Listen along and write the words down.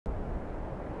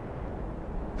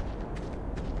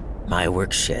My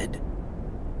work shed.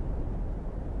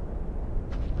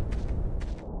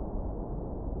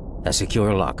 A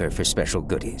secure locker for special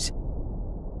goodies.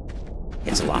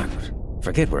 It's locked.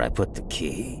 Forget where I put the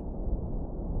key.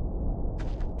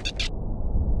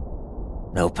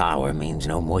 No power means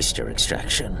no moisture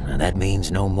extraction, and that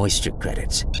means no moisture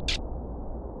credits.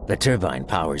 The turbine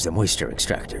powers the moisture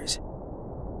extractors.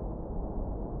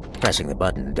 Pressing the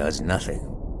button does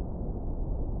nothing.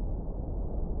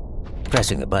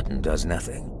 Pressing the button does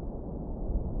nothing.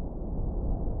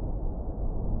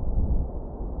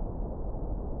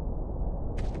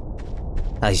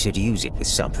 I should use it with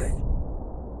something.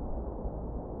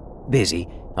 Busy,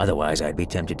 otherwise I'd be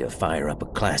tempted to fire up a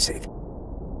classic.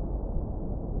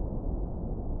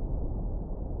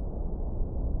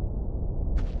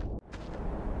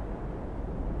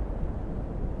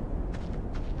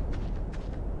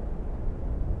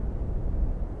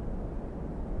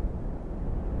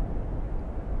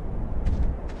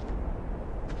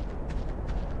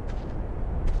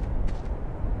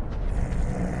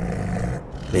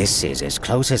 This is as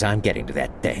close as I'm getting to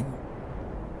that thing.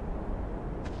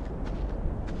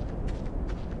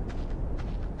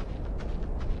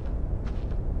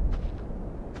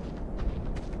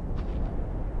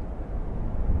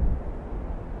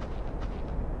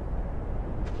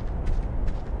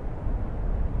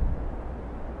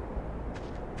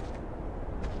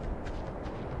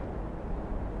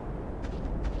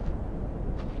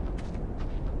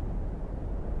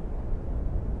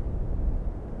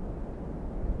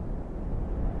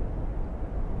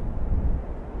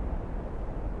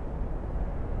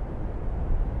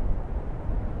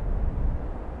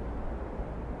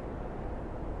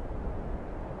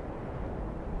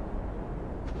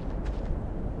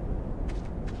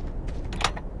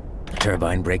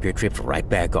 Turbine breaker tripped right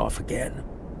back off again.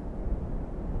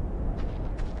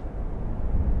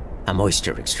 A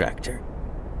moisture extractor.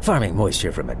 Farming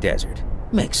moisture from a desert.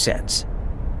 Makes sense.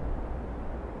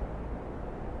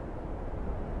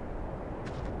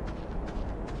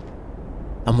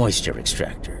 A moisture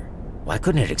extractor. Why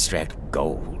couldn't it extract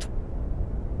gold?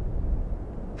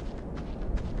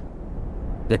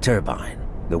 The turbine,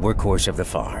 the workhorse of the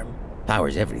farm,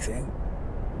 powers everything.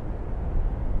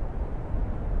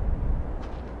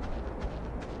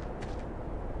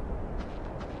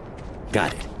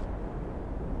 Got it.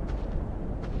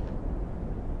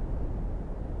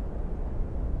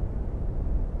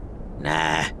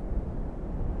 Nah.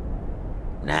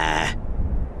 Nah.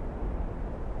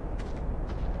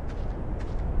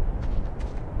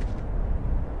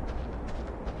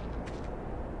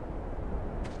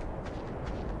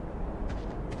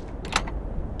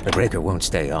 The breaker won't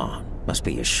stay on. Must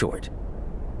be a short.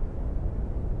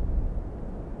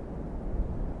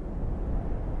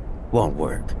 Won't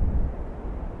work.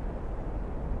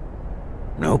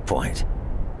 No point.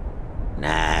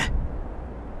 Nah.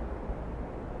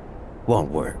 Won't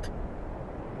work.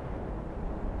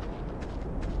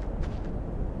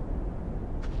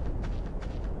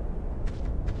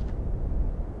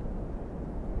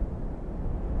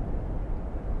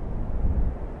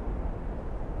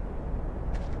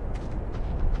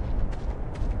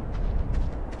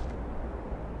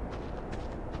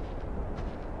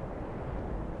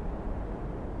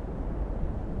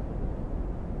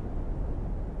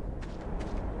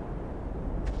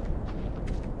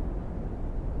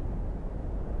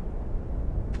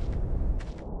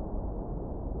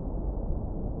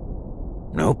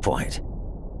 No point.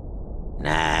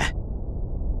 Nah.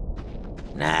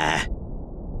 Nah.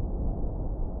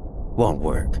 Won't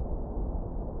work.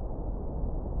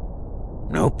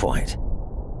 No point.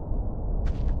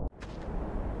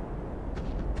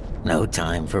 No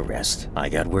time for rest. I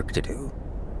got work to do.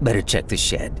 Better check the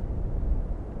shed.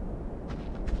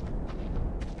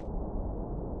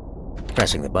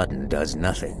 Pressing the button does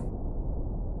nothing.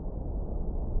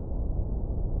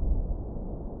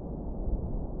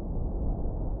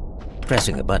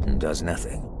 Pressing the button does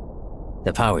nothing.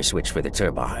 The power switch for the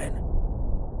turbine.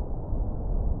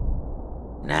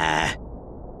 Nah.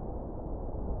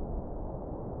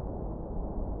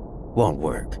 Won't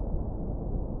work.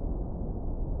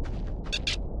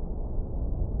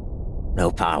 No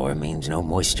power means no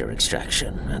moisture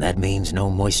extraction, and that means no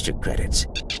moisture credits.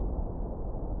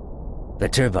 The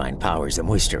turbine powers the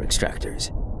moisture extractors.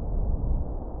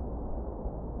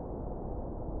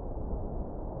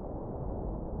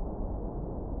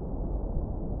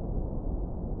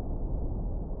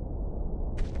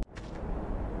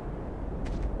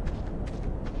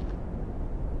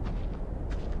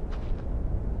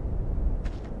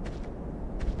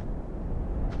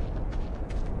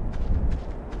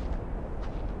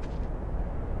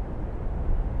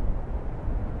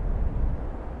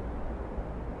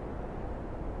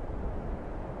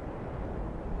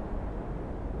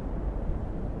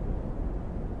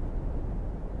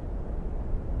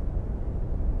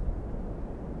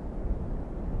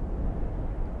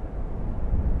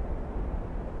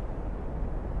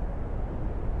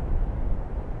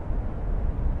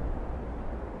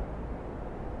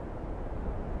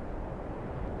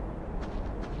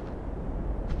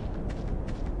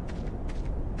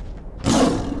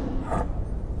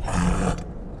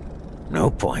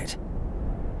 point.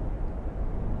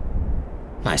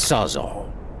 My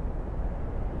sawzall.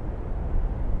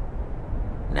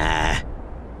 Nah.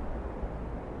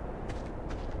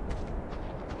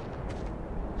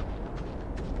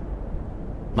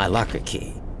 My locker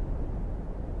key.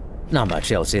 Not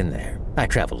much else in there. I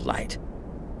travel light.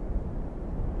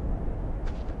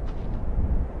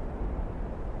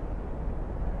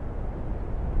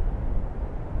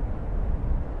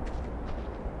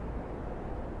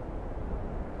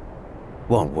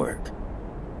 Won't work.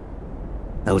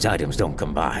 Those items don't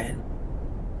combine.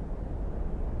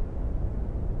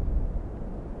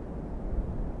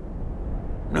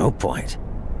 No point.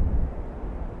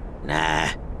 Nah.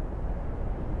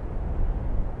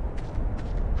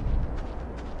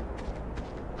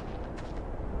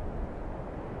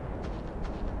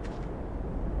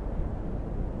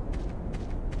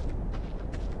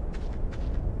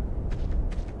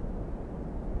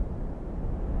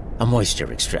 A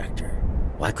moisture extractor.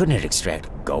 Why couldn't it extract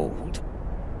gold?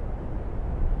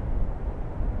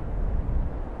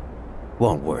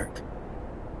 Won't work.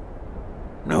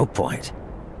 No point.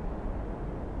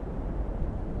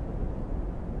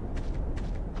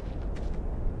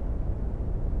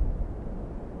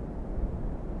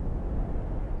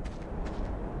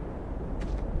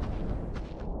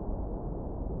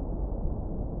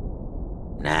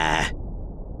 Nah.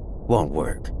 Won't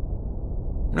work.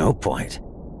 No point.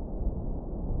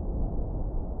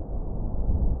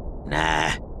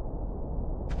 Nah.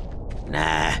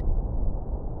 Nah.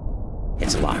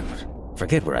 It's locked.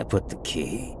 Forget where I put the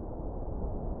key.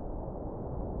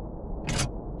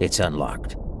 It's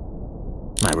unlocked.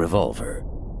 My revolver.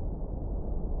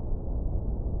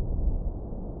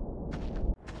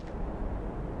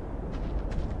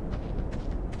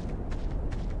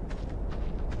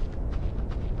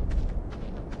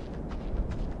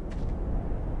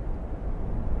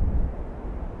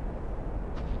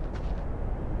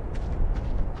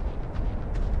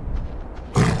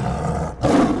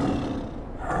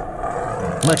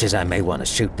 Much as I may want to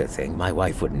shoot the thing, my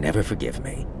wife would never forgive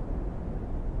me.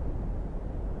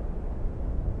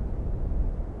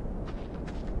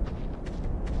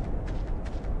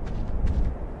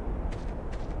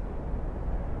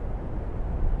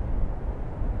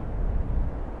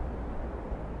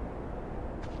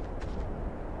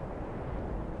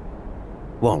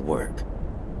 Won't work.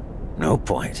 No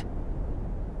point.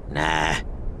 Nah.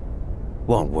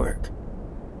 Won't work.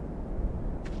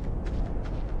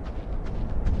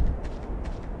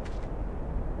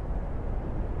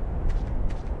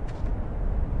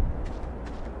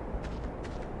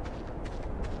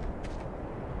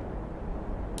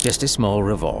 Just a small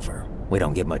revolver. We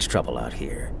don't get much trouble out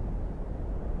here.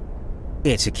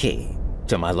 It's a key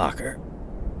to my locker.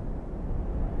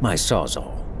 My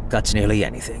sawzall cuts nearly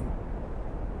anything.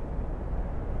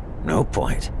 No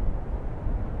point.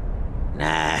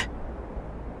 Nah.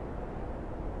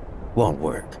 Won't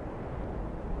work.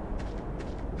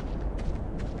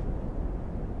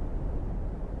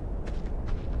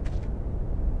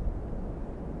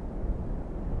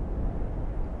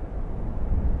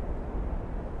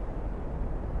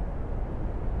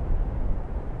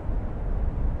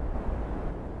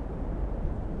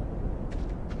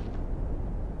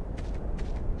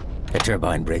 The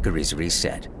turbine breaker is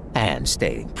reset and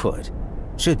staying put.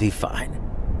 Should be fine.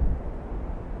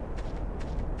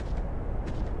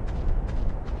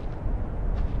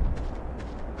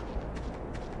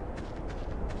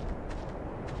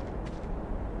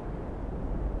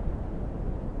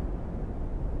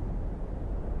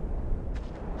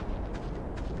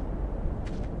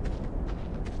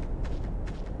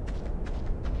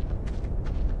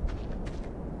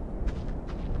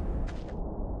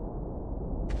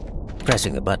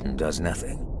 Pressing a button does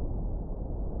nothing.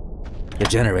 The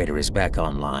generator is back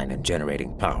online and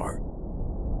generating power.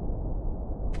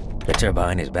 The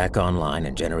turbine is back online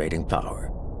and generating power.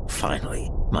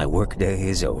 Finally, my workday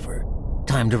is over.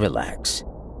 Time to relax.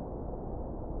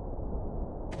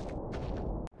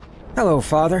 Hello,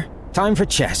 Father. Time for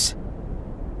chess.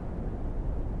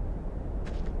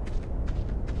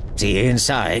 See you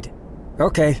inside.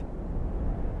 Okay.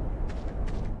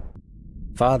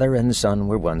 Father and son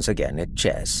were once again at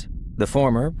chess. The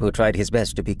former, who tried his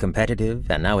best to be competitive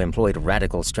and now employed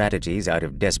radical strategies out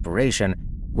of desperation,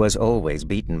 was always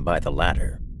beaten by the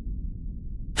latter.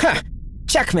 Ha!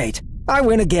 Checkmate! I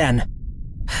win again!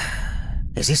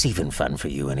 Is this even fun for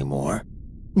you anymore?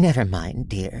 Never mind,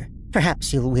 dear.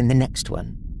 Perhaps you'll win the next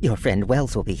one. Your friend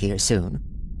Wells will be here soon.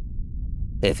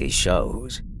 If he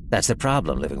shows. That's the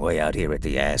problem living way out here at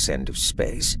the ass end of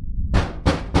space.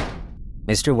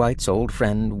 Mr. White's old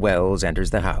friend Wells enters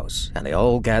the house, and they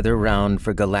all gather round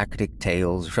for galactic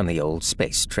tales from the old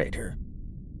space trader.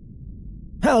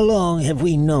 How long have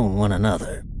we known one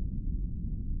another?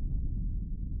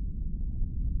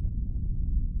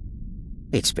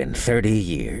 It's been 30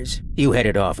 years. You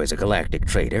headed off as a galactic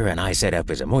trader, and I set up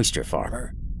as a moisture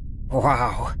farmer.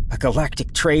 Wow, a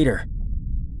galactic trader.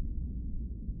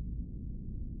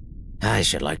 I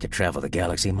should like to travel the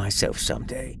galaxy myself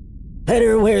someday.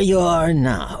 Better where you are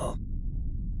now.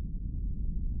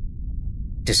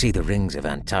 To see the rings of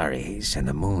Antares and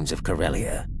the moons of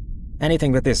Corellia.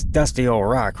 Anything but this dusty old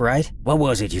rock, right? What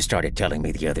was it you started telling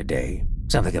me the other day?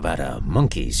 Something about a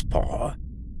monkey's paw.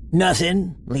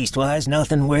 Nothing. Leastwise,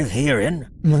 nothing worth hearing.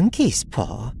 Monkey's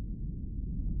paw?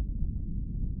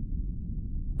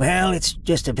 Well, it's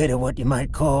just a bit of what you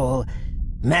might call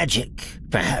magic,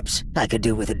 perhaps. I could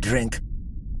do with a drink.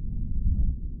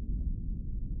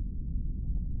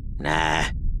 Nah,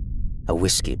 a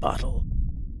whiskey bottle.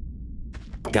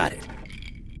 Got it.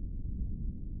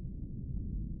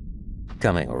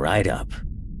 Coming right up.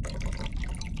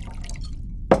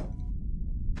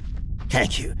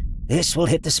 Thank you. This will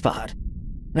hit the spot.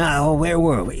 Now, where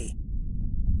were we?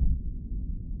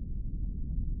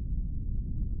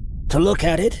 To look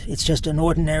at it, it's just an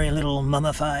ordinary little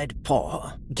mummified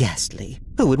paw. Ghastly.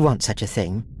 Who would want such a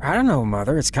thing? I don't know,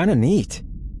 Mother. It's kind of neat.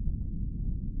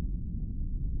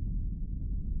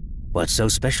 What's so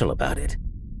special about it?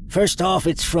 First off,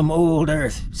 it's from old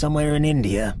Earth, somewhere in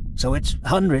India, so it's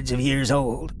hundreds of years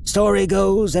old. Story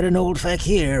goes that an old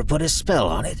fakir put a spell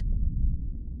on it.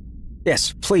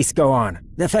 Yes, please go on.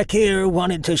 The fakir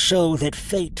wanted to show that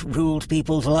fate ruled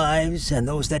people's lives, and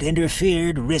those that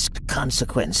interfered risked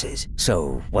consequences.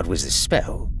 So, what was the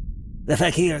spell? The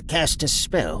fakir cast a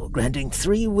spell, granting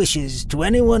 3 wishes to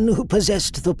anyone who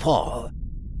possessed the paw.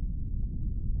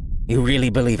 You really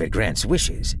believe it grants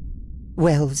wishes?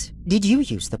 Wells, did you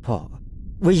use the paw?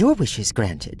 Were your wishes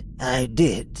granted? I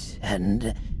did,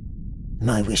 and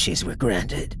my wishes were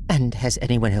granted. And has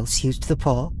anyone else used the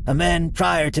paw? A man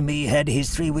prior to me had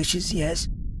his 3 wishes, yes.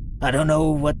 I don't know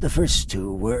what the first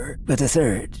 2 were, but the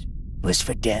 3rd was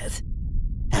for death.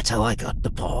 That's how I got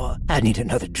the paw. I need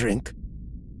another drink.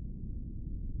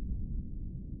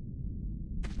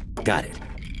 Got it.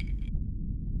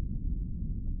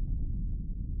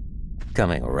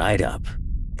 Coming right up.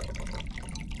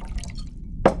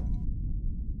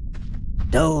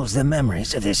 Dulls the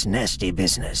memories of this nasty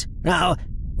business. Now,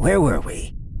 where were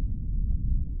we?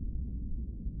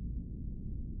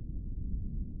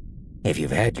 If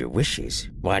you've had your wishes,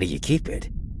 why do you keep it?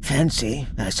 Fancy,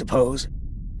 I suppose.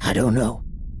 I don't know.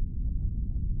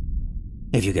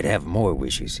 If you could have more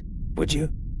wishes, would you?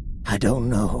 I don't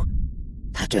know.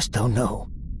 I just don't know.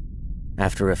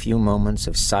 After a few moments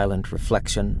of silent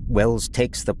reflection, Wells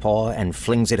takes the paw and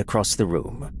flings it across the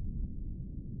room.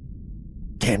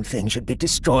 Damn thing should be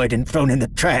destroyed and thrown in the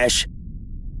trash.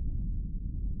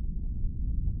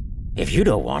 If you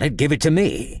don't want it, give it to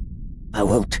me. I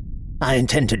won't. I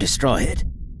intend to destroy it.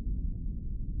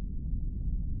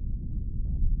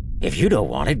 If you don't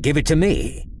want it, give it to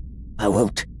me. I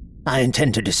won't. I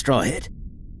intend to destroy it.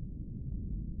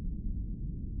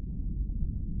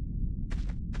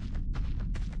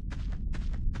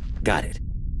 Got it.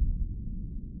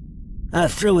 I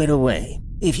threw it away.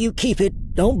 If you keep it,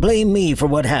 don't blame me for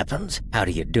what happens. How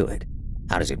do you do it?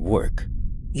 How does it work?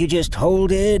 You just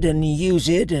hold it and use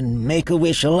it and make a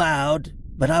wish aloud,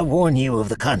 but I warn you of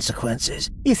the consequences.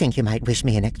 You think you might wish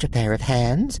me an extra pair of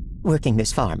hands? Working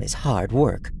this farm is hard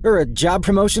work. Or a job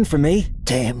promotion for me?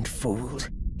 Damned fools.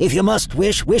 If you must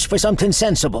wish, wish for something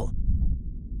sensible.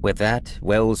 With that,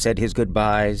 Wells said his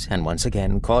goodbyes and once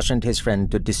again cautioned his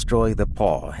friend to destroy the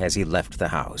paw as he left the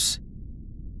house.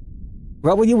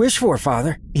 What will you wish for,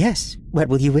 Father? Yes, what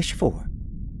will you wish for?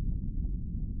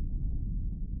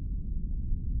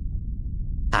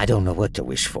 I don't know what to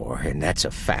wish for, and that's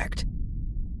a fact.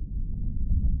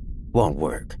 Won't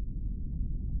work.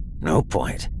 No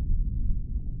point.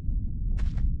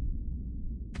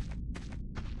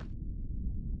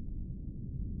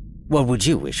 What would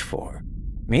you wish for?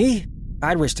 Me?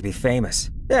 I'd wish to be famous.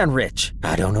 And rich.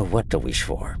 I don't know what to wish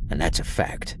for, and that's a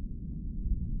fact.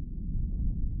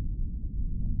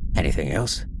 Anything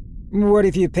else? What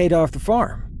if you paid off the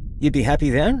farm? You'd be happy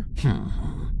then?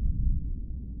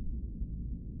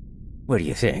 What do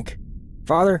you think?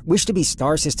 Father, wish to be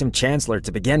Star System Chancellor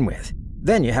to begin with.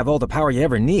 Then you have all the power you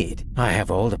ever need. I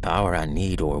have all the power I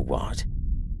need or want.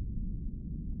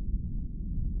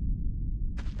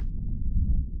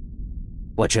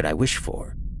 What should I wish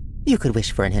for? You could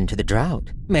wish for an end to the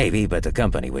drought. Maybe, but the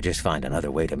company would just find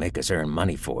another way to make us earn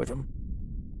money for them.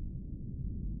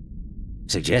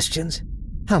 Suggestions?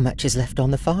 How much is left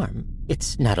on the farm?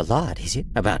 It's not a lot, is it?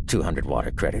 About 200 water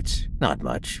credits. Not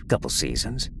much. Couple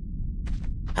seasons.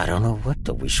 I don't know what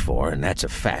to wish for, and that's a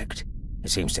fact.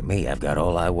 It seems to me I've got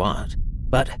all I want.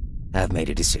 But I've made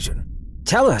a decision.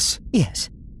 Tell us. Yes.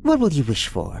 What will you wish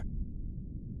for?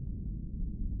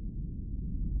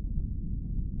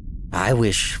 I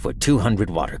wish for 200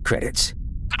 water credits.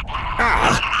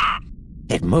 Ah!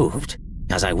 It moved.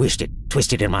 As I wished, it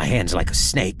twisted in my hands like a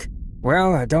snake.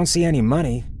 Well, I don't see any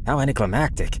money. How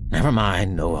anticlimactic. Never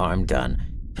mind, no harm done.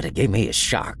 But it gave me a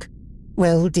shock.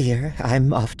 Well, dear,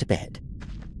 I'm off to bed.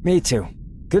 Me too.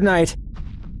 Good night.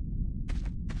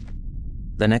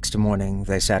 The next morning,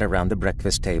 they sat around the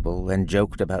breakfast table and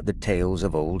joked about the tales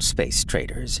of old space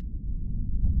traders.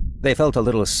 They felt a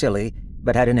little silly,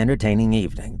 but had an entertaining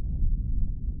evening.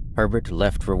 Herbert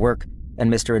left for work,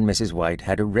 and Mr. and Mrs. White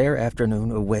had a rare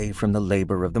afternoon away from the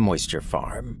labor of the moisture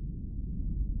farm.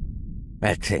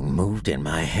 That thing moved in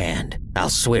my hand. I'll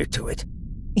swear to it.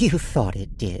 You thought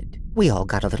it did. We all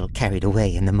got a little carried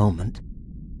away in the moment.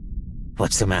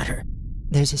 What's the matter?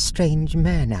 There's a strange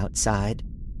man outside.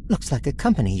 Looks like a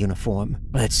company uniform.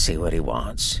 Let's see what he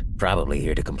wants. Probably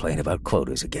here to complain about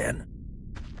quotas again.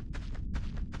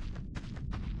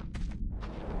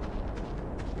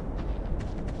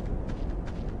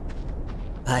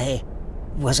 I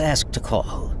was asked to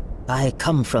call. I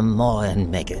come from Ma and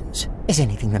Megan's. Is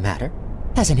anything the matter?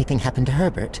 Has anything happened to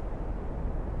Herbert?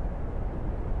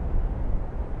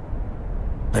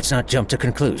 Let's not jump to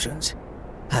conclusions.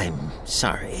 I'm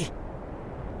sorry.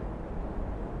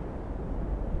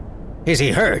 Is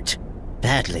he hurt?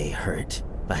 Badly hurt,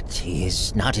 but he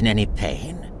is not in any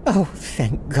pain. Oh,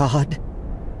 thank God.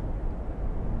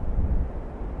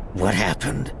 What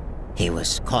happened? He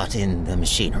was caught in the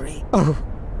machinery. Oh,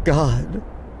 God.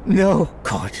 No.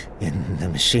 Caught in the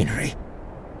machinery.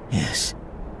 Yes.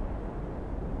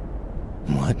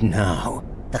 What now?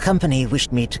 The company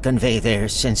wished me to convey their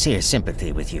sincere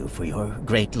sympathy with you for your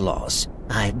great loss.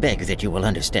 I beg that you will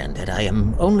understand that I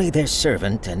am only their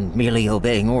servant and merely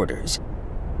obeying orders.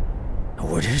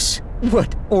 Orders?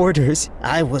 What orders?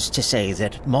 I was to say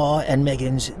that Ma and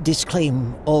Megan's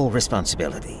disclaim all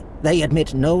responsibility. They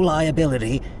admit no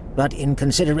liability, but in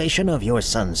consideration of your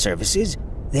son's services,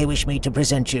 they wish me to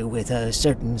present you with a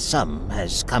certain sum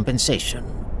as compensation.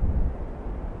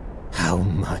 How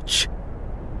much?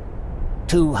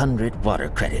 200 water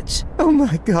credits. Oh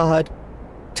my God.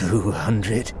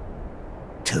 200.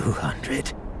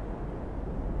 200.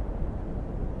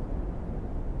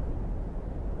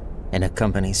 In a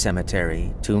company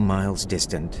cemetery 2 miles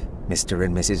distant, Mr.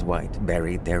 and Mrs. White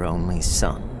buried their only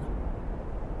son.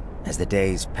 As the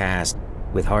days passed,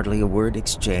 with hardly a word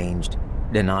exchanged,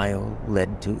 denial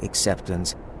led to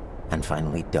acceptance, and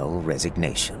finally dull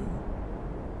resignation.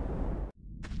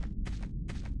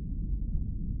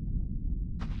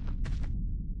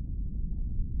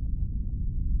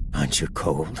 Aren't you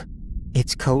cold?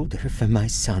 It's colder for my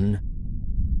son.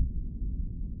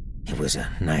 It was a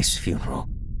nice funeral.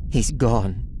 He's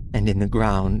gone and in the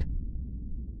ground.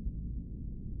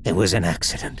 It was an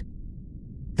accident.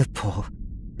 The paw.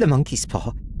 The monkey's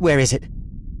paw. Where is it?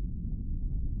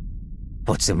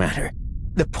 What's the matter?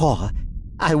 The paw.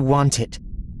 I want it.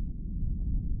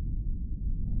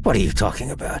 What are you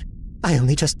talking about? I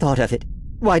only just thought of it.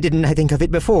 Why didn't I think of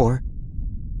it before?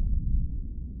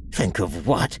 Think of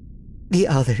what? The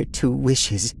other 2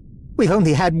 wishes. We've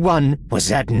only had one. Was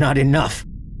that not enough?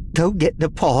 Go get the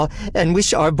paw and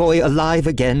wish our boy alive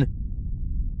again.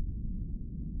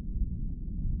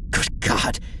 Good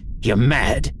God, you're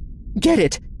mad. Get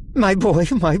it! My boy,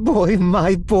 my boy,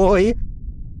 my boy!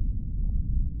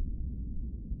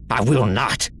 I will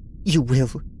not. You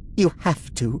will. You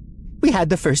have to. We had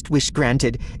the first wish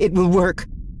granted. It will work.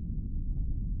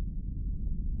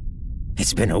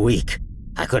 It's been a week.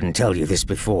 I couldn't tell you this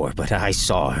before, but I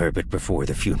saw Herbert before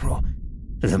the funeral.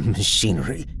 The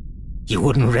machinery. You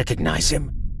wouldn't recognize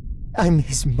him. I'm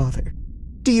his mother.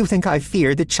 Do you think I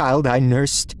fear the child I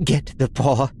nursed? Get the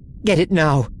paw. Get it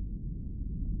now.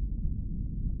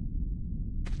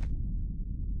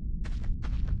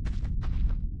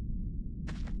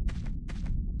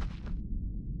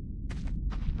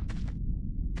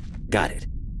 Got it.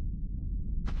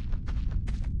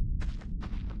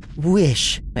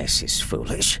 Wish. This is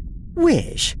foolish.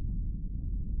 Wish.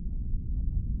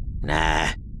 Nah.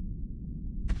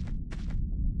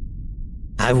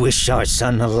 I wish our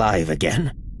son alive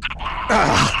again.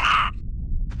 Ah!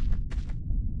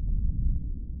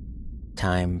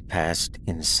 Time passed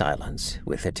in silence,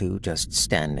 with the 2 just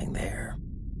standing there.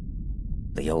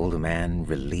 The old man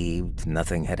relieved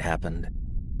nothing had happened.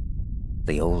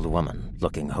 The old woman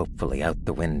looking hopefully out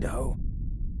the window,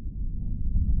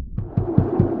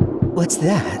 What's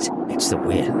that? It's the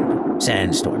wind.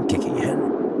 Sandstorm kicking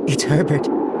in. It's Herbert.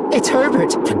 It's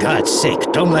Herbert! For God's sake,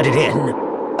 don't let it in.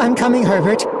 I'm coming,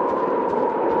 Herbert.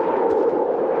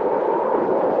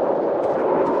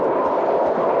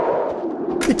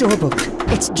 The door booked.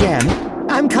 It's jammed.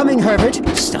 I'm coming, Herbert.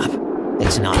 Stop.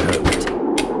 It's not Herbert.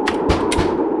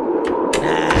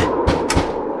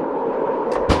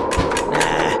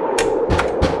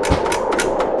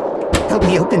 Help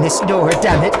me open this door,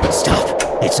 damn it. Stop.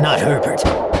 It's not Herbert.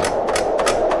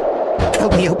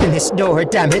 Help me open this door,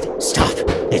 damn it. Stop.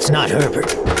 It's not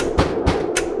Herbert.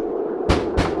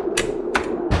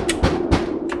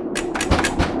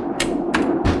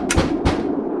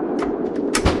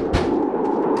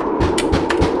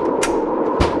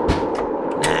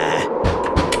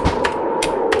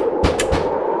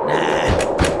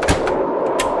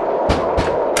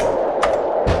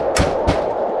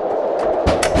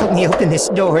 Help me open this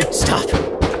door. Stop.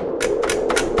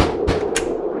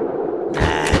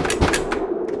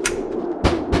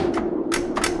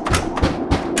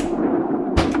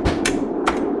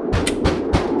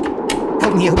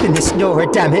 Help me open this door,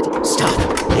 damn it. Stop.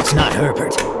 It's not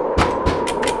Herbert.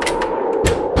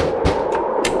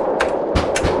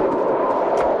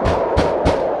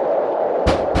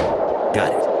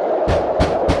 Got it.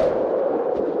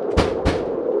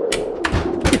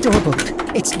 The door booked.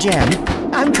 It's jammed.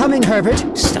 I'm coming,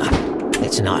 Herbert. Stop.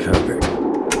 It's not Herbert.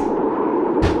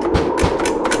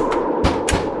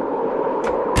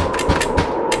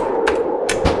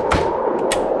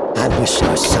 I wish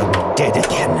our son were dead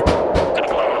again.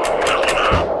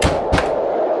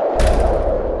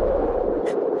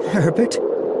 Herbert?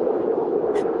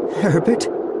 Herbert?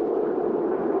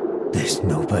 There's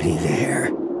nobody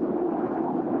there.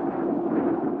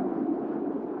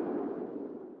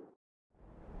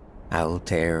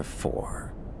 Altair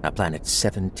 4, a planet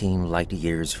 17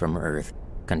 light-years from Earth,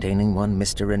 containing one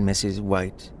Mr. and Mrs.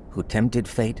 White, who tempted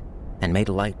fate and made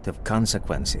light of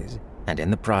consequences, and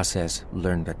in the process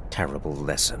learned a terrible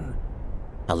lesson.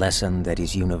 A lesson that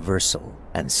is universal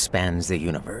and spans the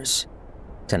universe.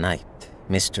 Tonight,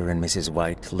 Mr. and Mrs.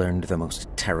 White learned the most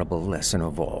terrible lesson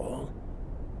of all.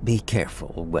 Be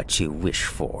careful what you wish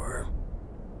for.